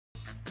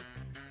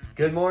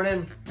Good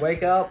morning,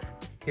 wake up.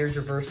 Here's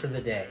your verse of the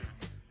day.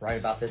 Write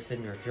about this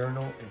in your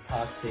journal and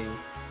talk to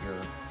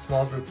your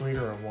small group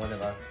leader or one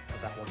of us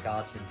about what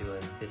God's been doing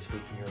this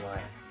week in your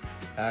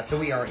life. So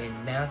we are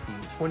in Matthew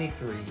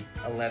 23,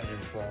 11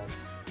 and 12.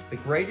 The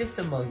greatest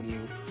among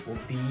you will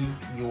be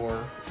your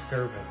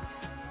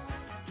servants.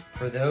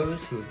 For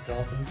those who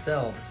exalt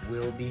themselves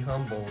will be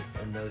humbled,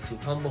 and those who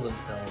humble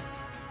themselves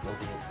will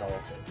be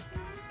exalted.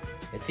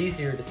 It's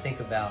easier to think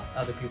about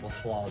other people's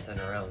flaws than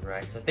our own,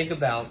 right? So think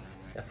about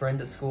a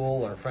friend at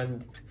school or a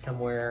friend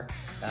somewhere,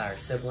 or a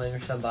sibling or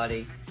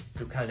somebody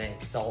who kind of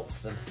exalts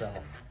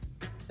themselves.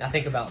 Now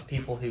think about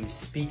people who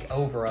speak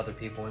over other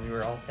people and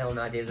you're all telling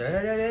ideas.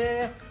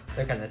 They're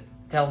kind of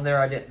telling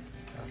their idea.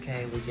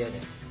 Okay, we get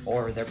it.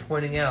 Or they're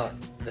pointing out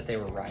that they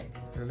were right.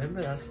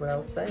 Remember, that's what I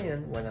was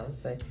saying when I was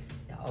saying,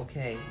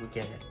 okay, we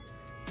get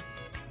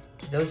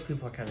it. Those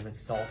people are kind of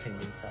exalting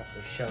themselves.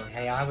 They're showing,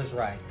 hey, I was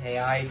right. Hey,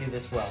 I do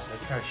this well.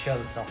 They're trying to show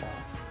themselves off.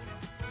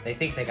 They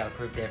think they got to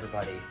prove to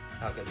everybody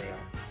how good they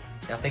are.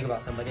 Now think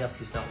about somebody else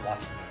who's not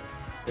watching them.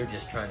 They're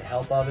just trying to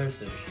help others.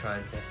 They're just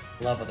trying to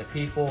love other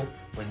people.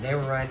 When they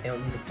were right, they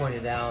don't need to point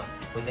it out.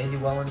 When they do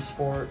well in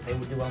sport, they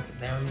would do well.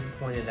 They don't need to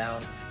point it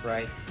out,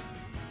 right?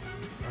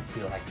 Let's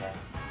be like that.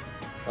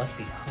 Let's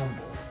be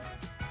humbled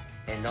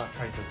and not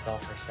trying to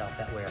exalt ourselves.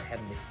 That way our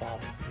Heavenly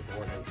Father is the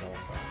one who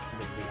exalts us.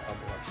 When we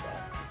humble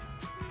ourselves.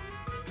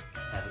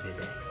 Have a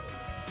good day.